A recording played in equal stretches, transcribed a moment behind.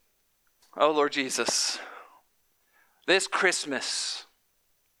Oh, Lord Jesus, this Christmas,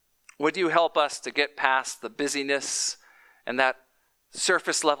 would you help us to get past the busyness and that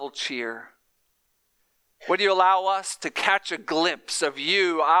surface level cheer? Would you allow us to catch a glimpse of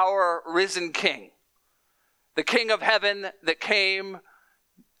you, our risen King, the King of heaven that came,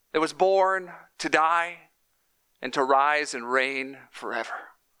 that was born to die and to rise and reign forever?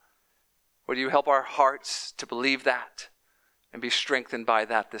 Would you help our hearts to believe that and be strengthened by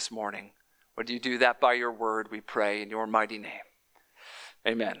that this morning? Would you do that by your word, we pray in your mighty name.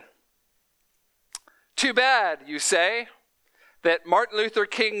 Amen. Too bad, you say, that Martin Luther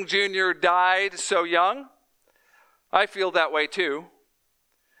King Jr. died so young. I feel that way too.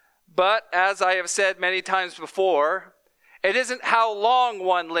 But as I have said many times before, it isn't how long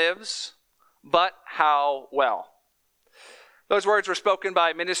one lives, but how well. Those words were spoken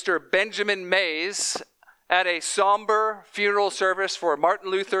by Minister Benjamin Mays at a somber funeral service for Martin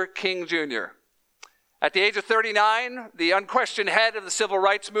Luther King Jr. At the age of 39, the unquestioned head of the civil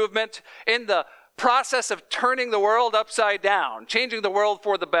rights movement, in the process of turning the world upside down, changing the world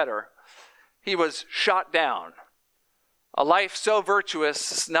for the better, he was shot down. A life so virtuous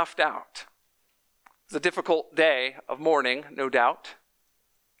snuffed out. It was a difficult day of mourning, no doubt.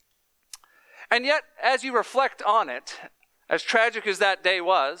 And yet, as you reflect on it, as tragic as that day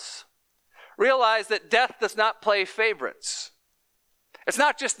was, realize that death does not play favorites. It's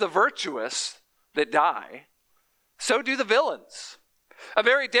not just the virtuous that die. So do the villains. A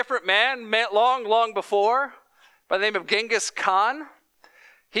very different man, long before, by the name of Genghis Khan.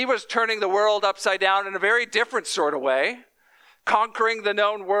 He was turning the world upside down in a very different sort of way, conquering the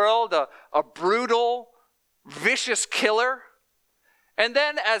known world, a brutal, vicious killer. And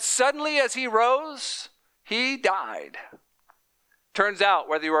then as suddenly as he rose, he died. Turns out,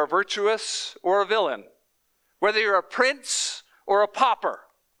 whether you are virtuous or a villain, whether you're a prince or a pauper,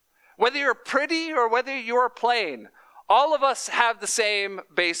 whether you're pretty or whether you're plain, all of us have the same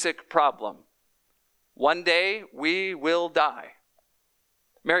basic problem. One day we will die.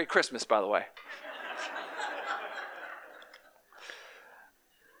 Merry Christmas, by the way.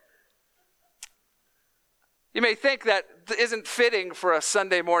 You may think that isn't fitting for a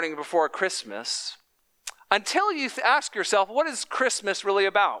Sunday morning before Christmas, until you ask yourself, what is Christmas really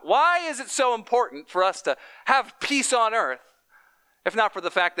about? Why is it so important for us to have peace on earth, if not for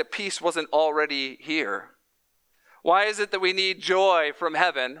the fact that peace wasn't already here? Why is it that we need joy from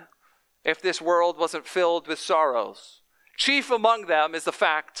heaven if this world wasn't filled with sorrows? Chief among them is the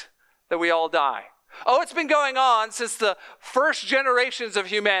fact that we all die. Oh, it's been going on since the first generations of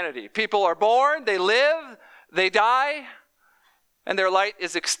humanity. People are born, they live, they die, and their light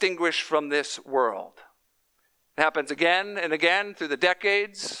is extinguished from this world. It happens again and again through the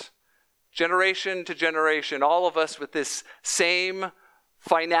decades, generation to generation, all of us with this same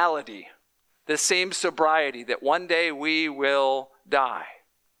finality, this same sobriety that one day we will die.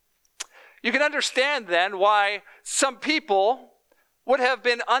 You can understand then why some people would have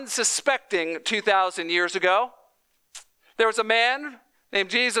been unsuspecting 2,000 years ago. There was a man named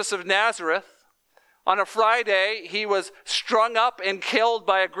Jesus of Nazareth. On a Friday, he was strung up and killed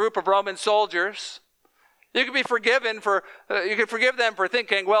by a group of Roman soldiers. You could forgive them for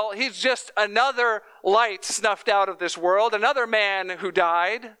thinking, well, he's just another light snuffed out of this world, another man who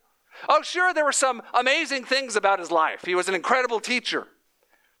died. Oh, sure, there were some amazing things about his life. He was an incredible teacher.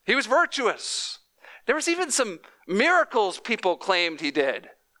 He was virtuous. There was even some miracles people claimed he did.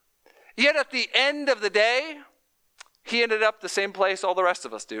 Yet at the end of the day, he ended up the same place all the rest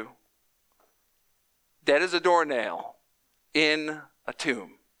of us do. Dead as a doornail in a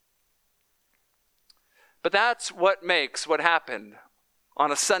tomb. But that's what makes what happened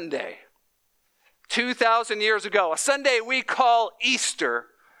on a Sunday 2,000 years ago, a Sunday we call Easter,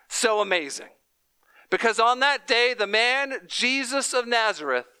 so amazing. Because on that day, the man, Jesus of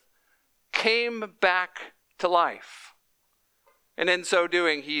Nazareth, came back to life. And in so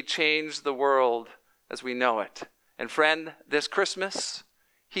doing, he changed the world as we know it. And friend, this Christmas,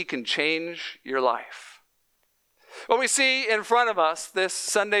 he can change your life. What we see in front of us this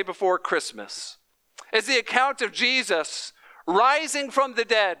Sunday before Christmas is the account of Jesus rising from the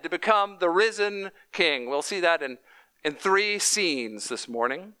dead to become the risen King. We'll see that in three scenes this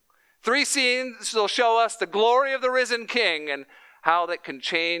morning. Three scenes will show us the glory of the risen King and how that can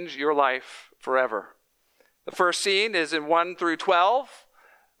change your life forever. The first scene is in 1 through 12.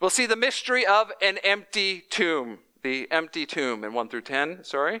 We'll see the mystery of an empty tomb. The empty tomb in 1 through 10,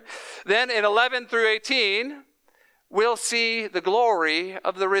 Then in 11 through 18, we'll see the glory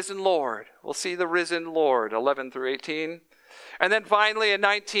of the risen Lord. We'll see the risen Lord, 11 through 18. And then finally in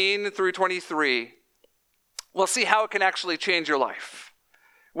 19 through 23, we'll see how it can actually change your life.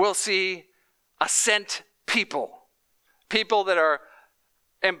 we'll see a sent people. People that are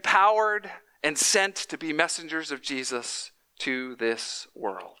empowered and sent to be messengers of Jesus to this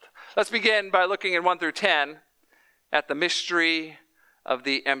world. Let's begin by looking in 1 through 10 at the mystery of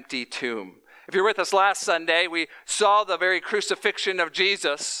the empty tomb. If you're with us last Sunday, we saw the very crucifixion of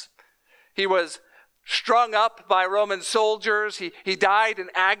Jesus. He was strung up by Roman soldiers. He died an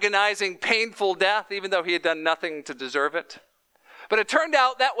agonizing, painful death, even though he had done nothing to deserve it. But it turned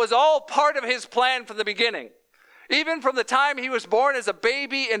out that was all part of his plan from the beginning. Even from the time he was born as a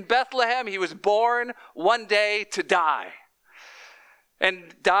baby in Bethlehem, he was born one day to die.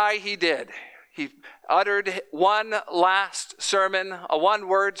 And die he did. He uttered one last sermon, a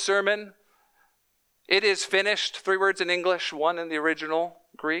one-word sermon. It is finished, 3 words in English, 1 in the original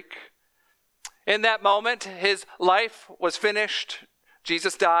Greek. In that moment, his life was finished.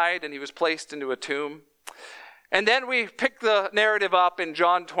 Jesus died and he was placed into a tomb. And then we pick the narrative up in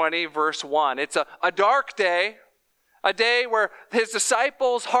John 20, verse 1. It's a dark day, a day where his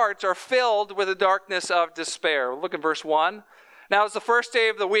disciples' hearts are filled with the darkness of despair. Look in verse 1. Now, it's the first day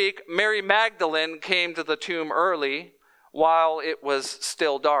of the week. Mary Magdalene came to the tomb early while it was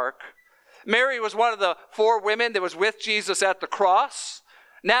still dark. Mary was one of the 4 women that was with Jesus at the cross.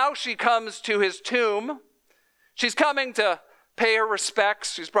 Now she comes to his tomb. She's coming to pay her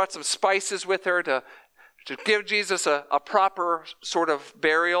respects. She's brought some spices with her to give Jesus a proper sort of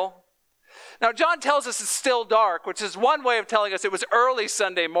burial. Now, John tells us it's still dark, which is one way of telling us it was early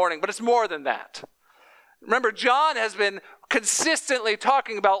Sunday morning, but it's more than that. Remember, John has been consistently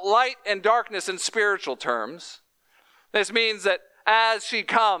talking about light and darkness in spiritual terms. This means that as she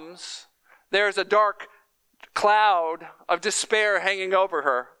comes, there's a dark cloud of despair hanging over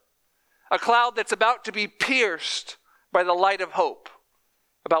her, a cloud that's about to be pierced by the light of hope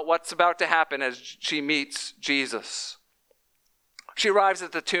about what's about to happen as she meets Jesus. She arrives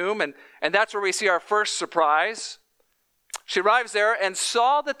at the tomb, and that's where we see our first surprise. She arrives there and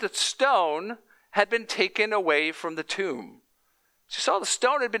saw that the stone had been taken away from the tomb. She saw the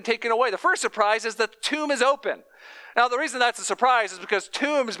stone had been taken away. The first surprise is that the tomb is open. Now, the reason that's a surprise is because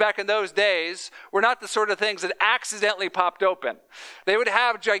tombs back in those days were not the sort of things that accidentally popped open. They would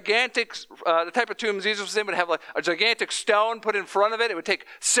have gigantic, the type of tombs Jesus was in would have like a gigantic stone put in front of it. It would take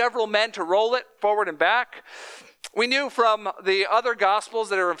several men to roll it forward and back. We knew from the other Gospels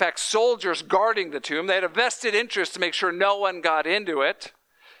that there were in fact soldiers guarding the tomb. They had a vested interest to make sure no one got into it.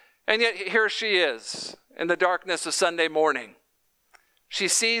 And yet here she is in the darkness of Sunday morning. She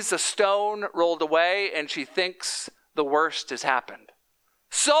sees the stone rolled away and she thinks the worst has happened.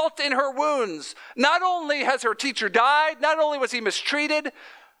 Salt in her wounds. Not only has her teacher died, not only was he mistreated,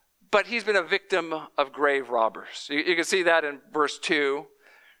 but he's been a victim of grave robbers. You can see that in verse 2.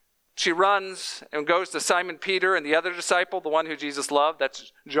 She runs and goes to Simon Peter and the other disciple, the one who Jesus loved.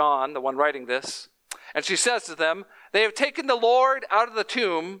 That's John, the one writing this. And she says to them, "They have taken the Lord out of the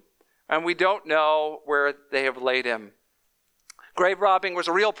tomb, and we don't know where they have laid him." Grave robbing was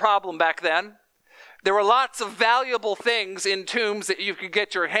a real problem back then. There were lots of valuable things in tombs that you could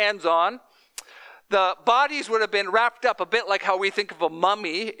get your hands on. The bodies would have been wrapped up a bit like how we think of a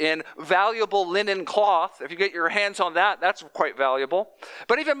mummy in valuable linen cloth. If you get your hands on that, that's quite valuable.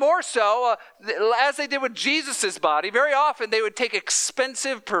 But even more so, as they did with Jesus' body, very often they would take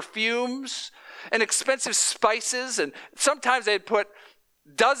expensive perfumes and expensive spices, and sometimes they'd put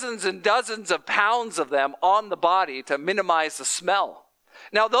dozens and dozens of pounds of them on the body to minimize the smell.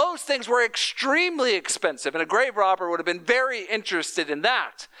 Now, those things were extremely expensive, and a grave robber would have been very interested in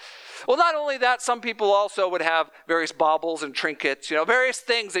that. Well, not only that, some people also would have various baubles and trinkets, various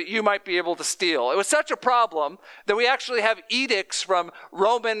things that you might be able to steal. It was such a problem that we actually have edicts from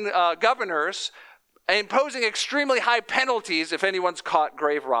Roman governors imposing extremely high penalties if anyone's caught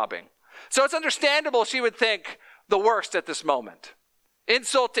grave robbing. So it's understandable she would think the worst at this moment.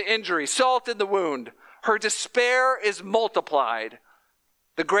 Insult to injury, salt in the wound. Her despair is multiplied.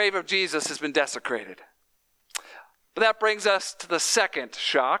 The grave of Jesus has been desecrated. But that brings us to the second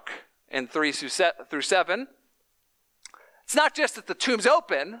shock in 3 through 7. It's not just that the tomb's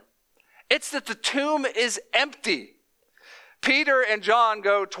open, it's that the tomb is empty. Peter and John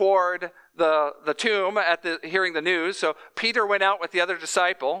go toward the tomb hearing the news. So Peter went out with the other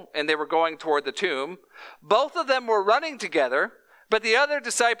disciple, and they were going toward the tomb. Both of them were running together, but the other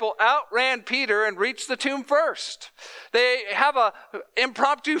disciple outran Peter and reached the tomb first. They have an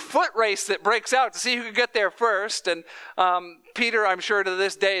impromptu foot race that breaks out to see who can get there first. And Peter, I'm sure to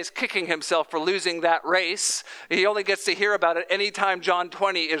this day, is kicking himself for losing that race. He only gets to hear about it anytime John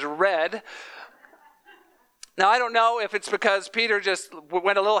 20 is read. Now, I don't know if it's because Peter just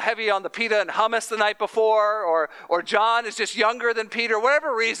went a little heavy on the pita and hummus the night before, or John is just younger than Peter.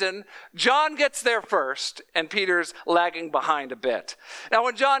 Whatever reason, John gets there first, and Peter's lagging behind a bit. Now,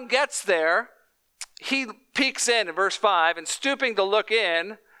 when John gets there, he peeks in verse 5, and stooping to look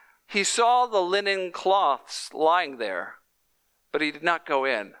in, he saw the linen cloths lying there, but he did not go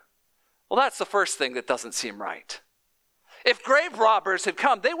in. Well, that's the first thing that doesn't seem right. If grave robbers had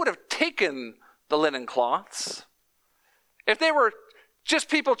come, they would have taken the linen cloths. If they were just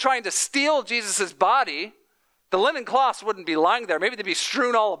people trying to steal Jesus' body, the linen cloths wouldn't be lying there. Maybe they'd be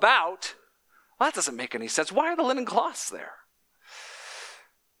strewn all about. Well, that doesn't make any sense. Why are the linen cloths there?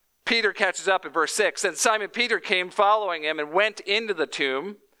 Peter catches up in verse 6. Then Simon Peter came following him and went into the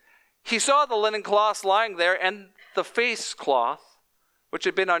tomb. He saw the linen cloths lying there and the face cloth, which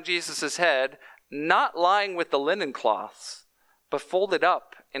had been on Jesus' head, not lying with the linen cloths, but folded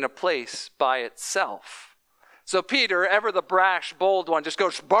up in a place by itself. So Peter, ever the brash, bold one, just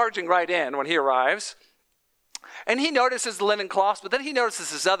goes barging right in when he arrives. And he notices the linen cloths, but then he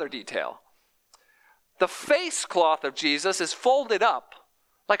notices this other detail. The face cloth of Jesus is folded up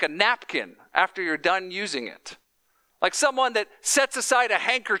like a napkin after you're done using it. Like someone that sets aside a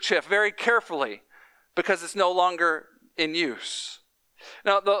handkerchief very carefully because it's no longer in use.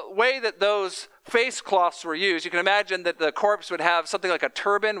 Now, the way that those face cloths were used, you can imagine that the corpse would have something like a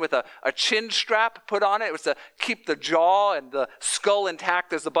turban with a chin strap put on it. It was to keep the jaw and the skull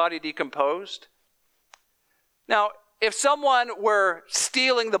intact as the body decomposed. Now, if someone were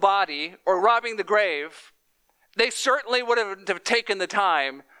stealing the body or robbing the grave, they certainly would have taken the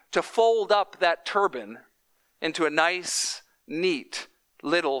time to fold up that turban into a nice, neat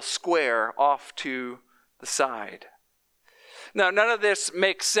little square off to the side. Now, none of this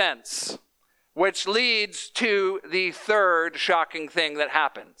makes sense, which leads to the third shocking thing that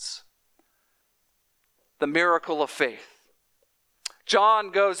happens. The miracle of faith.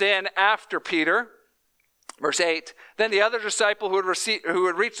 John goes in after Peter. Verse 8, then the other disciple who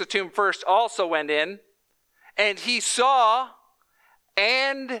had reached the tomb first also went in, and he saw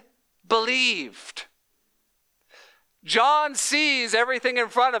and believed. John sees everything in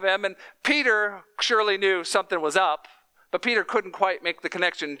front of him, and Peter surely knew something was up, but Peter couldn't quite make the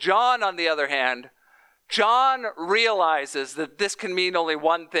connection. John, on the other hand, John realizes that this can mean only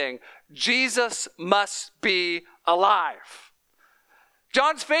one thing. Jesus must be alive.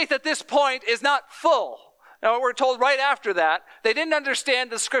 John's faith at this point is not full. Now, we're told right after that, they didn't understand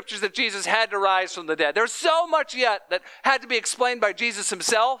the scriptures that Jesus had to rise from the dead. There's so much yet that had to be explained by Jesus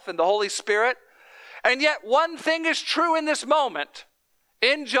himself and the Holy Spirit. And yet, one thing is true in this moment.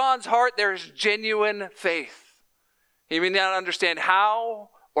 In John's heart, there is genuine faith. He may not understand how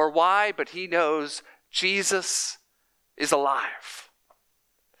or why, but he knows Jesus is alive.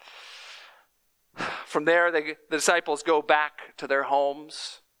 From there, the disciples go back to their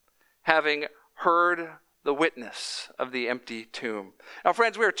homes, having heard the witness of the empty tomb. Now,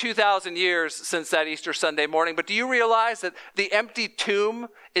 friends, we are 2,000 years since that Easter Sunday morning, but do you realize that the empty tomb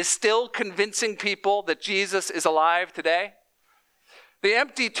is still convincing people that Jesus is alive today? The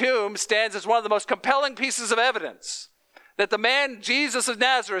empty tomb stands as one of the most compelling pieces of evidence that the man Jesus of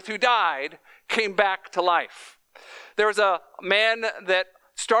Nazareth who died came back to life. There was a man that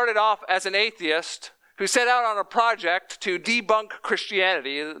started off as an atheist who set out on a project to debunk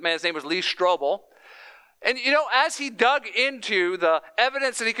Christianity. The man's name was Lee Strobel. And as he dug into the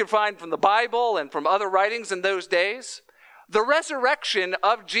evidence that he could find from the Bible and from other writings in those days, the resurrection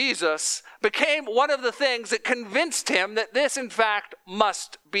of Jesus became one of the things that convinced him that this, in fact,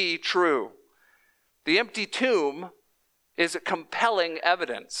 must be true. The empty tomb is compelling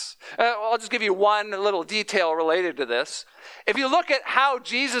evidence. I'll just give you one little detail related to this. If you look at how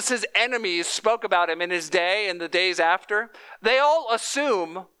Jesus' enemies spoke about him in his day and the days after, they all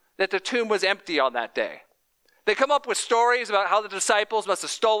assume that the tomb was empty on that day. They come up with stories about how the disciples must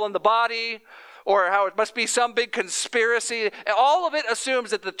have stolen the body, or how it must be some big conspiracy. And all of it assumes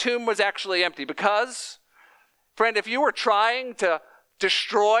that the tomb was actually empty because, friend, if you were trying to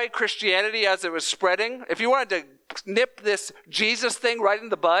destroy Christianity as it was spreading, if you wanted to nip this Jesus thing right in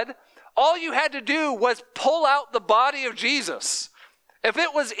the bud, all you had to do was pull out the body of Jesus. If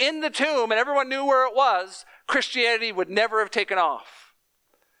it was in the tomb and everyone knew where it was, Christianity would never have taken off.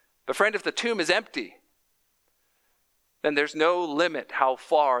 But friend, if the tomb is empty, then there's no limit how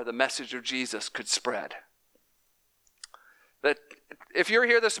far the message of Jesus could spread. That if you're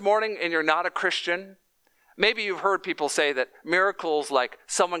here this morning and you're not a Christian, maybe you've heard people say that miracles like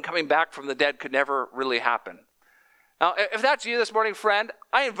someone coming back from the dead could never really happen. Now, if that's you this morning, friend,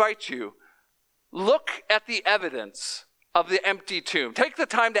 I invite you, look at the evidence of the empty tomb. Take the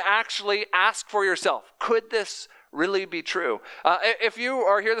time to actually ask for yourself, could this really be true? If you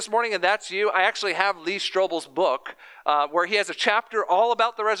are here this morning and that's you, I actually have Lee Strobel's book where he has a chapter all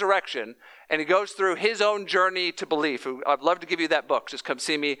about the resurrection, and he goes through his own journey to belief. I'd love to give you that book. Just come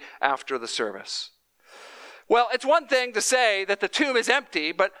see me after the service. Well, it's one thing to say that the tomb is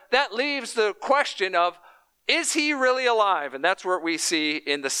empty, but that leaves the question of, is he really alive? And that's what we see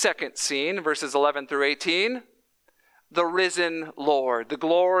in the second scene, verses 11 through 18. The risen Lord, the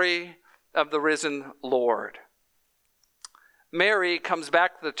glory of the risen Lord. Mary comes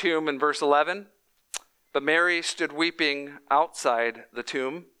back to the tomb in verse 11, but Mary stood weeping outside the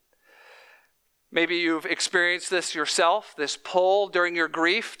tomb. Maybe you've experienced this yourself, this pull during your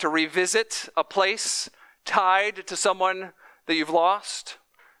grief to revisit a place tied to someone that you've lost.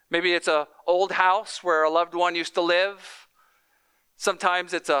 Maybe it's an old house where a loved one used to live.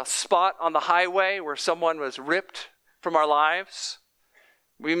 Sometimes it's a spot on the highway where someone was ripped from our lives.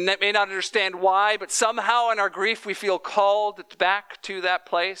 We may not understand why, but somehow in our grief we feel called back to that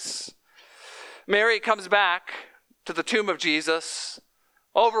place. Mary comes back to the tomb of Jesus,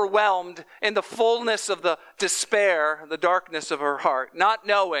 overwhelmed in the fullness of the despair, the darkness of her heart, not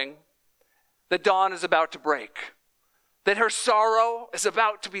knowing that dawn is about to break, that her sorrow is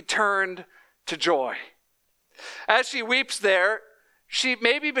about to be turned to joy. As she weeps there, she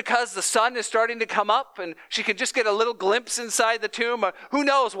maybe because the sun is starting to come up and she can just get a little glimpse inside the tomb, who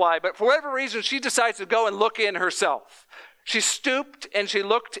knows why, but for whatever reason, she decides to go and look in herself. She stooped and she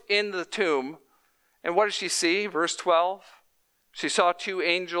looked in the tomb, and what did she see? Verse 12, she saw two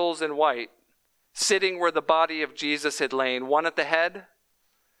angels in white sitting where the body of Jesus had lain, one at the head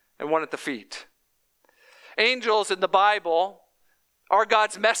and one at the feet. Angels in the Bible are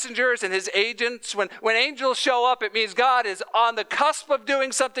God's messengers and his agents. When angels show up, it means God is on the cusp of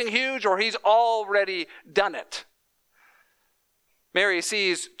doing something huge, or he's already done it. Mary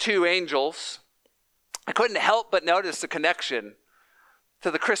sees two angels. I couldn't help but notice the connection to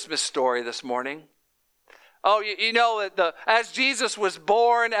the Christmas story this morning. Oh, you know that as Jesus was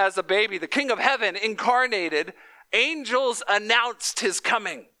born as a baby, the King of Heaven incarnated, angels announced his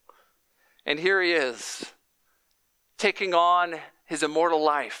coming. And here he is, taking on his immortal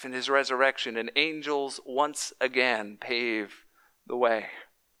life and his resurrection, and angels once again pave the way.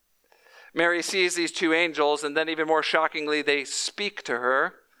 Mary sees these two angels, and then even more shockingly, they speak to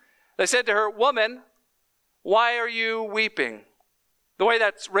her. They said to her, "Woman, why are you weeping?" The way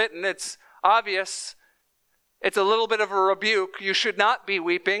that's written, it's obvious. It's a little bit of a rebuke. You should not be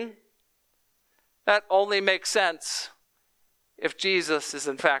weeping. That only makes sense if Jesus is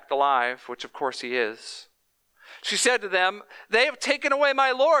in fact alive, which of course he is. She said to them, "They have taken away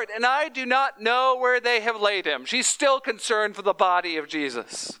my Lord, and I do not know where they have laid him." She's still concerned for the body of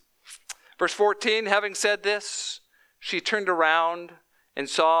Jesus. Verse 14, having said this, she turned around and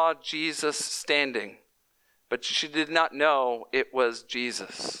saw Jesus standing, but she did not know it was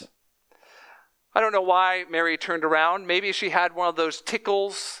Jesus. I don't know why Mary turned around. Maybe she had one of those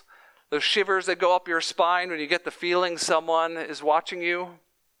tickles, those shivers that go up your spine when you get the feeling someone is watching you.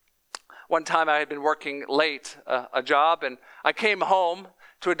 One time I had been working late, a job, and I came home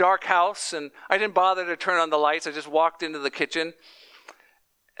to a dark house, and I didn't bother to turn on the lights. I just walked into the kitchen,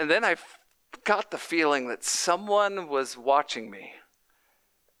 and then I got the feeling that someone was watching me.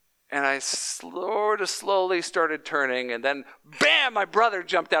 And I slowly started turning, and then, bam, my brother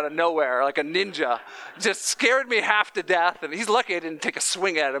jumped out of nowhere like a ninja. Just scared me half to death, and he's lucky I didn't take a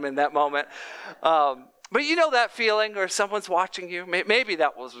swing at him in that moment. But you know that feeling where someone's watching you? Maybe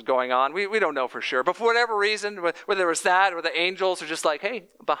that was going on. We don't know for sure. But for whatever reason, whether it was that or the angels are just like, "Hey,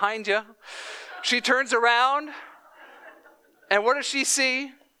 behind you." She turns around, and what does she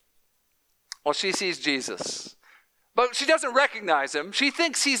see? Well, she sees Jesus. But she doesn't recognize him. She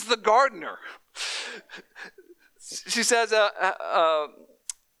thinks he's the gardener. She says,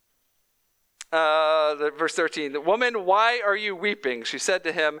 verse 13, "The woman, why are you weeping?" She said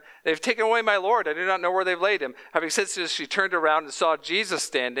to him, "They've taken away my Lord. I do not know where they've laid him." Having said this, she turned around and saw Jesus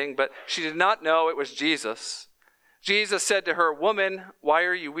standing, but she did not know it was Jesus. Jesus said to her, "Woman, why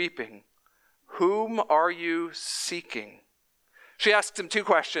are you weeping? Whom are you seeking?" She asks him two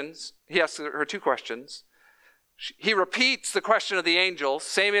questions. He asks her two questions. He repeats the question of the angels,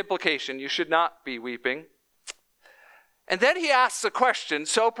 same implication, you should not be weeping. And then he asks a question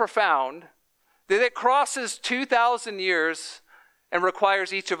so profound that it crosses 2,000 years and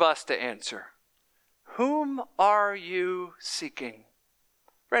requires each of us to answer. Whom are you seeking?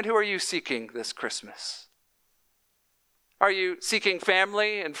 Friend, who are you seeking this Christmas? Are you seeking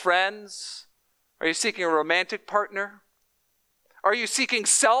family and friends? Are you seeking a romantic partner? Are you seeking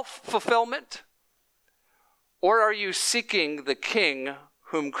self-fulfillment? Or are you seeking the King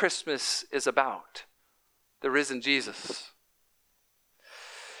whom Christmas is about, the risen Jesus?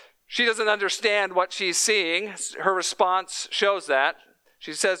 She doesn't understand what she's seeing. Her response shows that.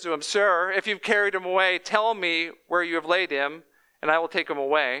 She says to him, "Sir, if you've carried him away, tell me where you have laid him, and I will take him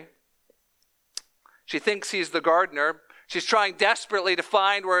away." She thinks he's the gardener. She's trying desperately to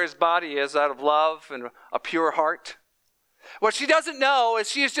find where his body is out of love and a pure heart. What she doesn't know is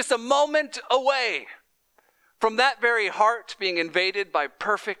she is just a moment away from that very heart being invaded by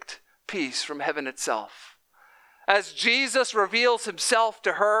perfect peace from heaven itself, as Jesus reveals himself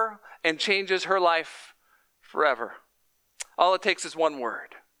to her and changes her life forever. All it takes is one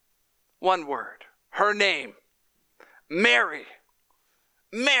word, her name, Mary.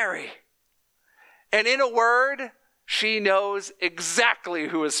 Mary. And in a word, she knows exactly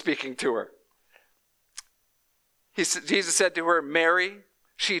who is speaking to her. Jesus said to her, "Mary."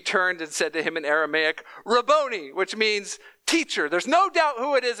 She turned and said to him in Aramaic, "Rabboni," which means teacher. There's no doubt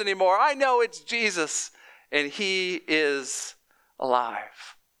who it is anymore. I know it's Jesus, and he is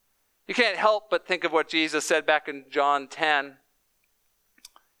alive. You can't help but think of what Jesus said back in John 10.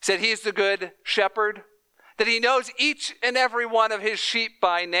 He said he's the good shepherd, that he knows each and every one of his sheep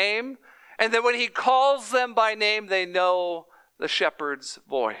by name, and that when he calls them by name, they know the shepherd's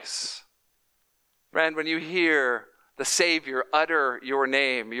voice. Friend, when you hear the Savior utter your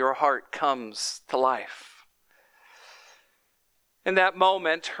name, your heart comes to life. In that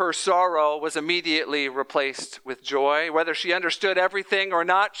moment, her sorrow was immediately replaced with joy. Whether she understood everything or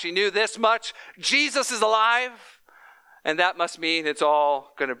not, she knew this much: Jesus is alive, and that must mean it's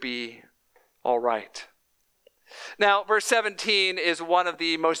all going to be all right. Now, verse 17 is one of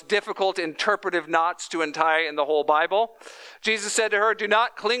the most difficult interpretive knots to untie in the whole Bible. Jesus said to her, "Do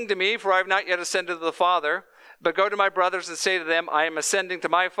not cling to me, for I have not yet ascended to the Father, but go to my brothers and say to them, I am ascending to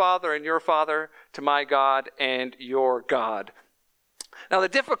my Father and your Father, to my God and your God." Now, the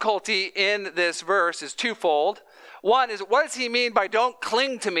difficulty in this verse is twofold. One is, what does he mean by "don't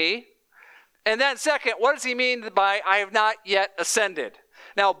cling to me"? And then second, what does he mean by "I have not yet ascended"?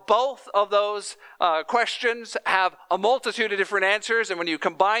 Now, both of those questions have a multitude of different answers, and when you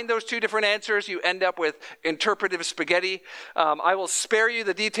combine those two different answers, you end up with interpretive spaghetti. I will spare you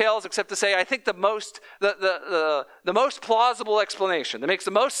the details, except to say I think the most plausible explanation that makes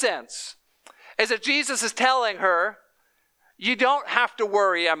the most sense is that Jesus is telling her, you don't have to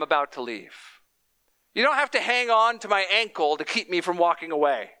worry, I'm about to leave. You don't have to hang on to my ankle to keep me from walking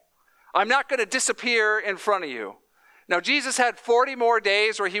away. I'm not going to disappear in front of you. Now, Jesus had 40 more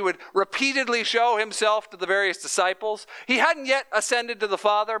days where he would repeatedly show himself to the various disciples. He hadn't yet ascended to the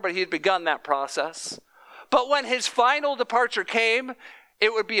Father, but he had begun that process. But when his final departure came,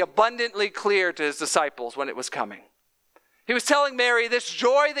 it would be abundantly clear to his disciples when it was coming. He was telling Mary, this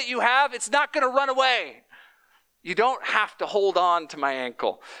joy that you have, it's not going to run away. You don't have to hold on to my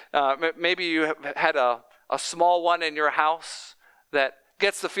ankle. Maybe you have had a small one in your house that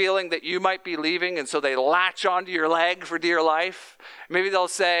gets the feeling that you might be leaving, and so they latch onto your leg for dear life. Maybe they'll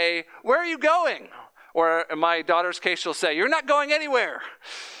say, "Where are you going?" Or in my daughter's case, she'll say, "You're not going anywhere."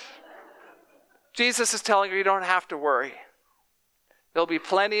 Jesus is telling her, you don't have to worry. There'll be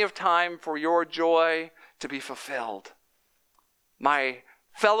plenty of time for your joy to be fulfilled. My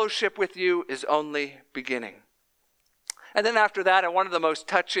fellowship with you is only beginning. And then after that, in one of the most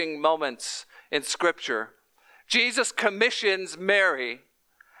touching moments in Scripture, Jesus commissions Mary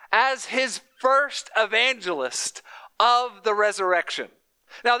as his first evangelist of the resurrection.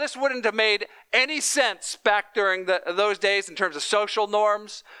 Now, this wouldn't have made any sense back during those days in terms of social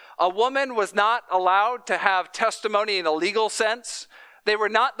norms. A woman was not allowed to have testimony in a legal sense. They were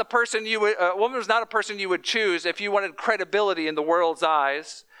not the person a woman was not a person you would choose if you wanted credibility in the world's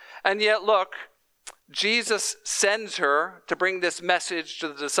eyes. And yet, look, Jesus sends her to bring this message to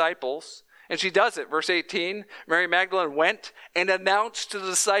the disciples. And she does it. Verse 18, Mary Magdalene went and announced to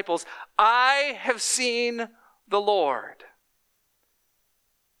the disciples, "I have seen the Lord."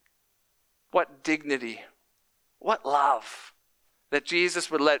 What dignity, what love that Jesus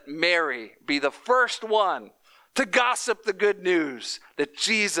would let Mary be the first one to gossip the good news that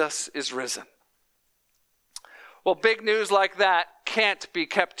Jesus is risen. Well, big news like that can't be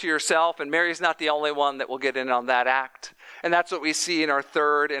kept to yourself, and Mary's not the only one that will get in on that act. And that's what we see in our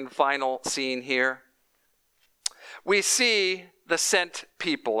third and final scene here. We see the sent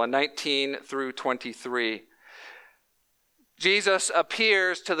people in 19 through 23. Jesus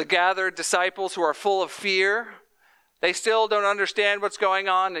appears to the gathered disciples who are full of fear. They still don't understand what's going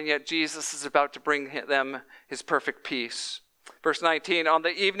on, and yet Jesus is about to bring them his perfect peace. Verse 19, on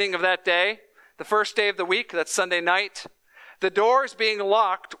the evening of that day, the first day of the week, that's Sunday night, the doors being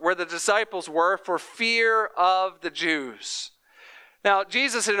locked where the disciples were for fear of the Jews. Now,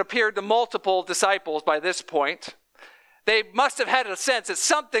 Jesus had appeared to multiple disciples by this point. They must have had a sense that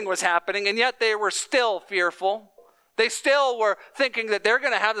something was happening, and yet they were still fearful. They still were thinking that they're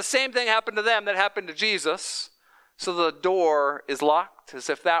going to have the same thing happen to them that happened to Jesus. So the door is locked,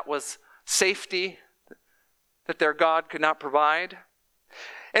 as if that was safety that their God could not provide.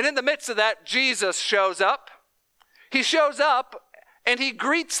 And in the midst of that, Jesus shows up. He shows up and he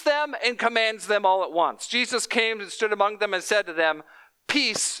greets them and commands them all at once. Jesus came and stood among them and said to them,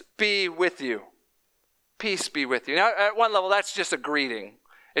 "Peace be with you." Peace be with you. Now, at one level, that's just a greeting.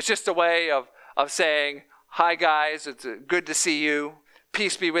 It's just a way of saying, "Hi, guys, it's good to see you."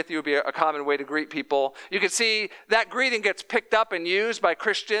 Peace be with you would be a common way to greet people. You can see that greeting gets picked up and used by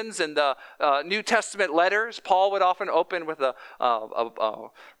Christians in the New Testament letters. Paul would often open with a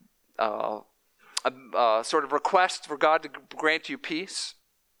sort of request for God to grant you peace.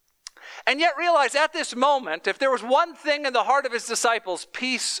 And yet realize at this moment, if there was one thing in the heart of his disciples,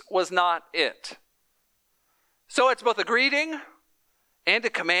 peace was not it. So it's both a greeting and a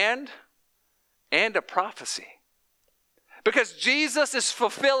command and a prophecy. Because Jesus is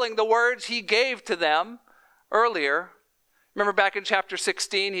fulfilling the words he gave to them earlier. Remember back in chapter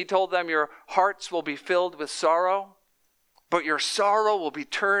 16, he told them, "Your hearts will be filled with sorrow, but your sorrow will be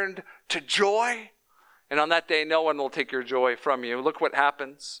turned to joy. And on that day, no one will take your joy from you." Look what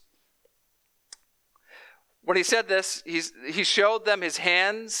happens. When he said this, he showed them his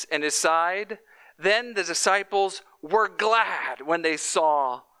hands and his side. Then the disciples were glad when they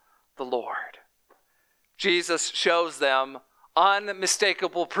saw the Lord. Jesus shows them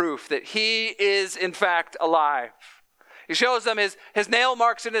unmistakable proof that he is in fact alive. He shows them his nail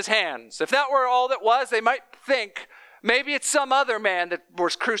marks in his hands. If that were all that was, they might think maybe it's some other man that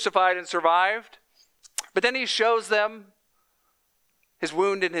was crucified and survived. But then he shows them his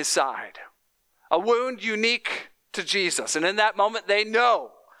wound in his side, a wound unique to Jesus. And in that moment, they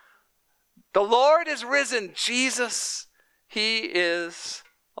know the Lord is risen. Jesus, he is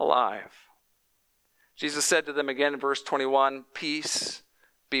alive. Jesus said to them again in verse 21, "Peace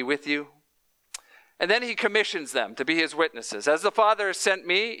be with you." And then he commissions them to be his witnesses. "As the Father has sent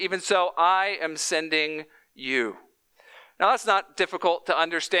me, even so I am sending you." Now that's not difficult to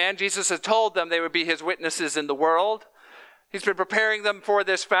understand. Jesus had told them they would be his witnesses in the world. He's been preparing them for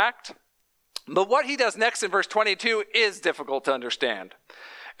this fact. But what he does next in verse 22 is difficult to understand.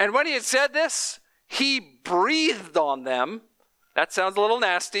 "And when he had said this, he breathed on them." That sounds a little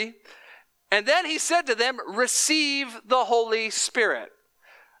nasty. "And then he said to them, 'Receive the Holy Spirit.'"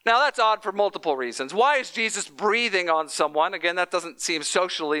 Now that's odd for multiple reasons. Why is Jesus breathing on someone? Again, that doesn't seem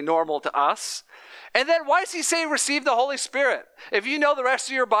socially normal to us. And then why does he say receive the Holy Spirit? If you know the rest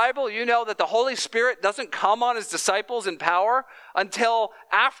of your Bible, you know that the Holy Spirit doesn't come on his disciples in power until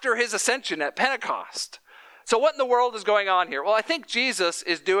after his ascension at Pentecost. So what in the world is going on here? Well, I think Jesus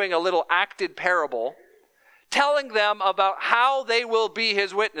is doing a little acted parable, telling them about how they will be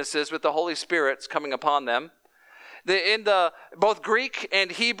his witnesses with the Holy Spirit's coming upon them. In both Greek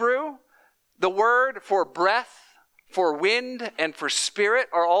and Hebrew, the word for breath, for wind, and for spirit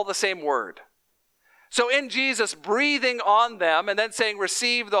are all the same word. So in Jesus breathing on them and then saying,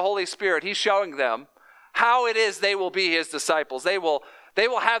 "Receive the Holy Spirit," he's showing them how it is they will be his disciples. They will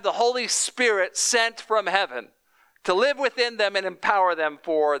have the Holy Spirit sent from heaven to live within them and empower them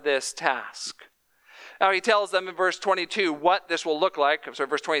for this task. Now he tells them in verse 22 what this will look like.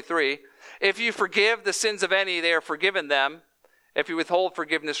 Verse 23. "If you forgive the sins of any, they are forgiven them. If you withhold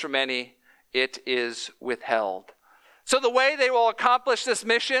forgiveness from any, it is withheld." So the way they will accomplish this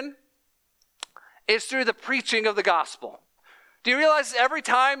mission is through the preaching of the gospel. Do you realize every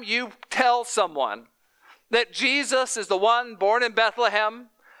time you tell someone that Jesus is the one born in Bethlehem,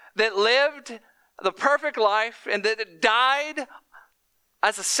 that lived the perfect life, and that died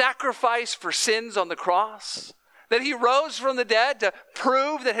as a sacrifice for sins on the cross, that he rose from the dead to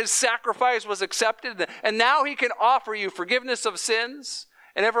prove that his sacrifice was accepted, and now he can offer you forgiveness of sins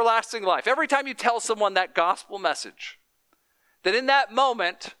and everlasting life. Every time you tell someone that gospel message, that in that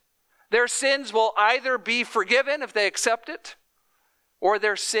moment, their sins will either be forgiven if they accept it, or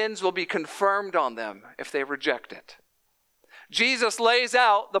their sins will be confirmed on them if they reject it. Jesus lays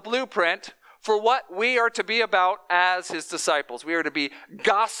out the blueprint for what we are to be about as his disciples. We are to be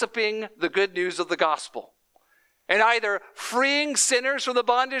gossiping the good news of the gospel, and either freeing sinners from the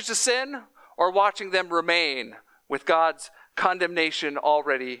bondage to sin or watching them remain with God's condemnation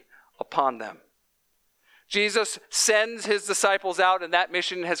already upon them. Jesus sends his disciples out, and that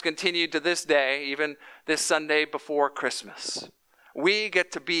mission has continued to this day, even this Sunday before Christmas. We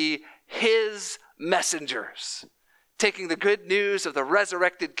get to be his messengers, taking the good news of the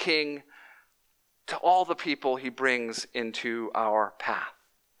resurrected King to all the people he brings into our path.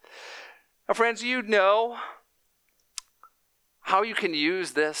 Now, friends, you know how you can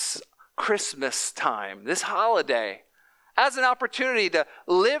use this Christmas time, this holiday, as an opportunity to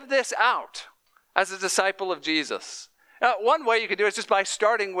live this out as a disciple of Jesus. Now, one way you can do it is just by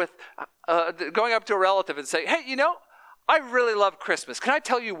starting with going up to a relative and saying, hey, I really love Christmas. Can I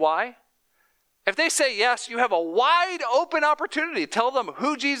tell you why? If they say yes, you have a wide open opportunity to tell them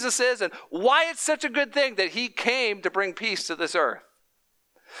who Jesus is and why it's such a good thing that he came to bring peace to this earth.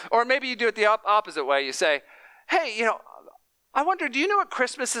 Or maybe you do it the opposite way. You say, hey, I wonder, do you know what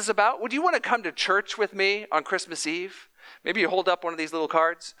Christmas is about? Would you want to come to church with me on Christmas Eve? Maybe you hold up one of these little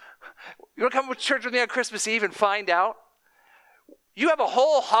cards. You want to come to church with me on Christmas Eve and find out? You have a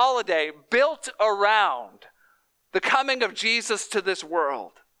whole holiday built around the coming of Jesus to this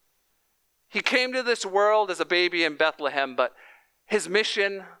world. He came to this world as a baby in Bethlehem, but his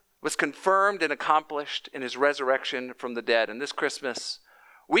mission was confirmed and accomplished in his resurrection from the dead. And this Christmas,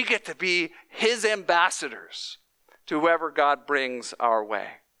 we get to be his ambassadors to whoever God brings our way.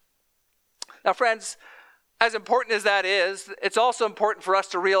 Now, friends, as important as that is, it's also important for us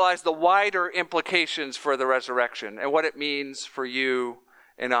to realize the wider implications for the resurrection and what it means for you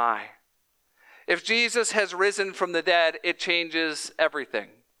and I. If Jesus has risen from the dead, it changes everything.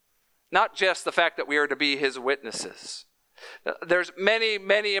 Not just the fact that we are to be his witnesses. There's many,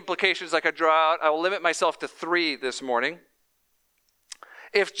 many implications I could draw out. I will limit myself to 3 this morning.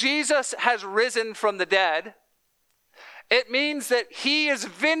 If Jesus has risen from the dead, it means that he is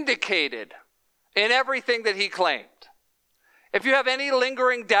vindicated in everything that he claimed. If you have any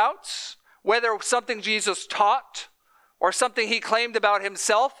lingering doubts whether something Jesus taught or something he claimed about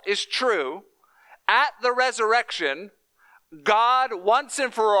himself is true, at the resurrection, God once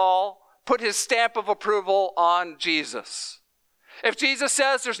and for all put his stamp of approval on Jesus. If Jesus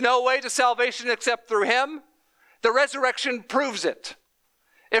says there's no way to salvation except through him, the resurrection proves it.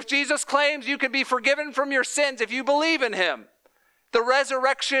 If Jesus claims you can be forgiven from your sins if you believe in him, the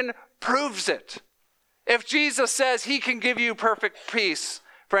resurrection proves it. If Jesus says he can give you perfect peace,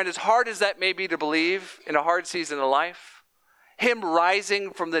 friend, as hard as that may be to believe in a hard season of life, him rising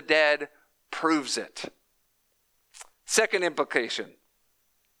from the dead proves it. Second implication.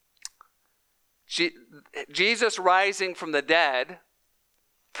 Jesus rising from the dead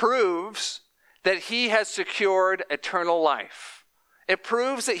proves that he has secured eternal life. It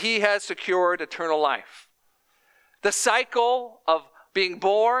proves that he has secured eternal life. The cycle of being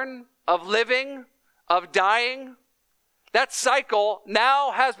born, of living, of dying, that cycle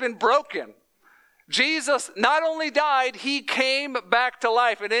now has been broken. Jesus not only died, he came back to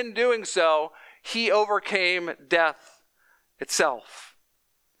life, and in doing so, he overcame death itself.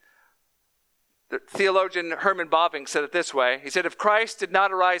 The theologian Herman Bavinck said it this way. He said, if Christ did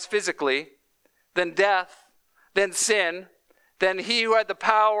not arise physically, then death, then sin, then he who had the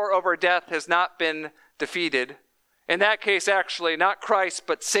power over death has not been defeated. In that case, actually, not Christ,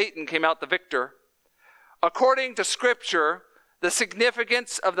 but Satan came out the victor. According to Scripture, the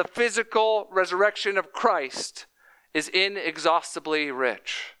significance of the physical resurrection of Christ is inexhaustibly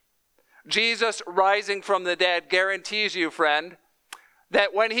rich. Jesus rising from the dead guarantees you, friend,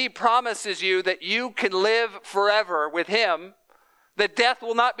 that when he promises you that you can live forever with him, that death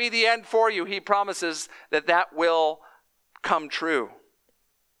will not be the end for you. He promises that that will come true.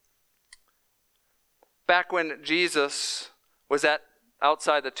 Back when Jesus was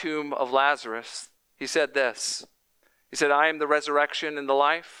outside the tomb of Lazarus, he said this. He said, I am the resurrection and the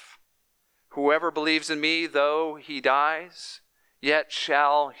life. Whoever believes in me, though he dies, yet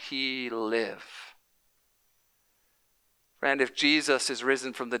shall he live. Friend, if Jesus is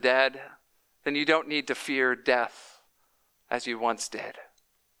risen from the dead, then you don't need to fear death as you once did.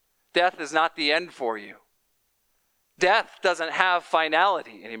 Death is not the end for you. Death doesn't have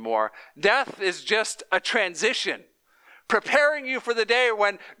finality anymore. Death is just a transition, preparing you for the day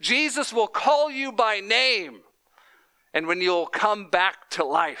when Jesus will call you by name and when you'll come back to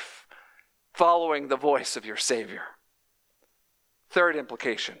life following the voice of your Savior. Third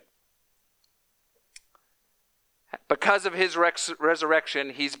implication. Because of his resurrection,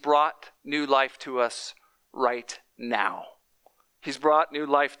 he's brought new life to us right now. He's brought new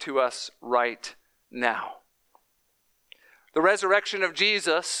life to us right now. The resurrection of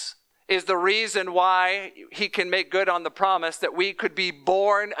Jesus is the reason why he can make good on the promise that we could be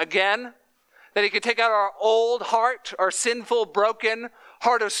born again, that he could take out our old heart, our sinful, broken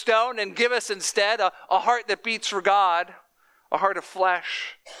heart of stone, and give us instead a heart that beats for God, a heart of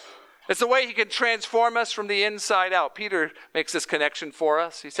flesh. It's the way he can transform us from the inside out. Peter makes this connection for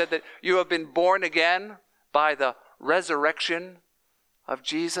us. He said that you have been born again by the resurrection of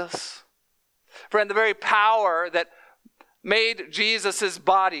Jesus? Friend, the very power that made Jesus'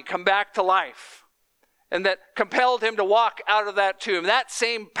 body come back to life and that compelled him to walk out of that tomb, that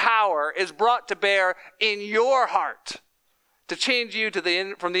same power is brought to bear in your heart to change you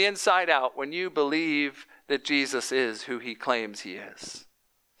from the inside out when you believe that Jesus is who he claims he is.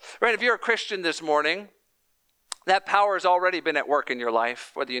 Right? If you're a Christian this morning, that power has already been at work in your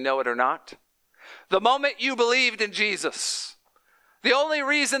life, whether you know it or not. The moment you believed in Jesus, the only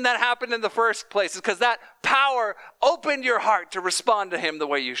reason that happened in the first place is because that power opened your heart to respond to him the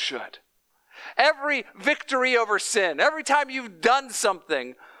way you should. Every victory over sin, every time you've done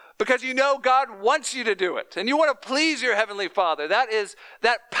something because you know God wants you to do it and you want to please your Heavenly Father, that is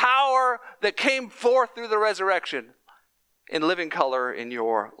that power that came forth through the resurrection in living color in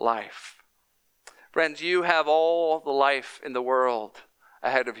your life. Friends, you have all the life in the world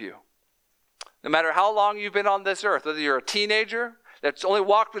ahead of you. No matter how long you've been on this earth, whether you're a teenager that's only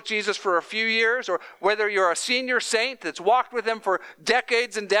walked with Jesus for a few years, or whether you're a senior saint that's walked with him for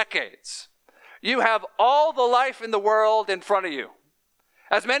decades and decades, you have all the life in the world in front of you.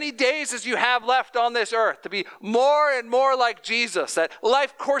 As many days as you have left on this earth to be more and more like Jesus, that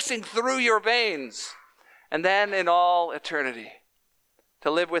life coursing through your veins, and then in all eternity to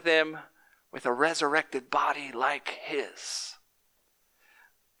live with him with a resurrected body like his.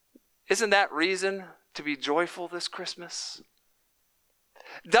 Isn't that reason to be joyful this Christmas?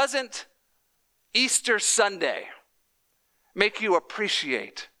 Doesn't Easter Sunday make you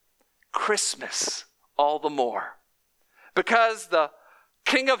appreciate Christmas all the more? Because the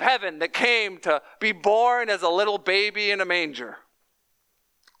King of Heaven that came to be born as a little baby in a manger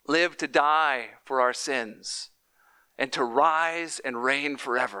lived to die for our sins and to rise and reign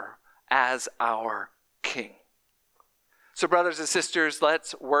forever as our King. So brothers and sisters,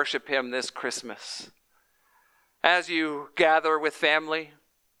 let's worship him this Christmas. As you gather with family,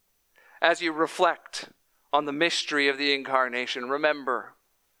 as you reflect on the mystery of the incarnation, remember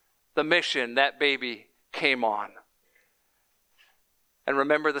the mission that baby came on. And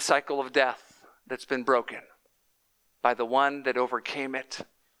remember the cycle of death that's been broken by the one that overcame it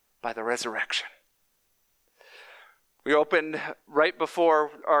by the resurrection. We opened right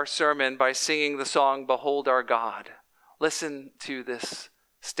before our sermon by singing the song, Behold Our God. Listen to this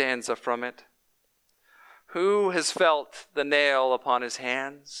stanza from it. Who has felt the nail upon his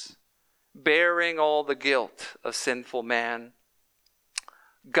hands, bearing all the guilt of sinful man?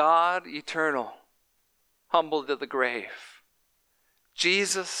 God eternal, humbled to the grave.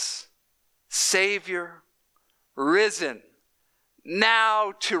 Jesus, Savior, risen,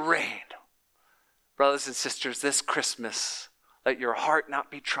 now to reign. Brothers and sisters, this Christmas, let your heart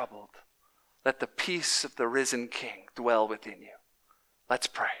not be troubled. Let the peace of the risen King dwell within you. Let's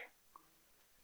pray.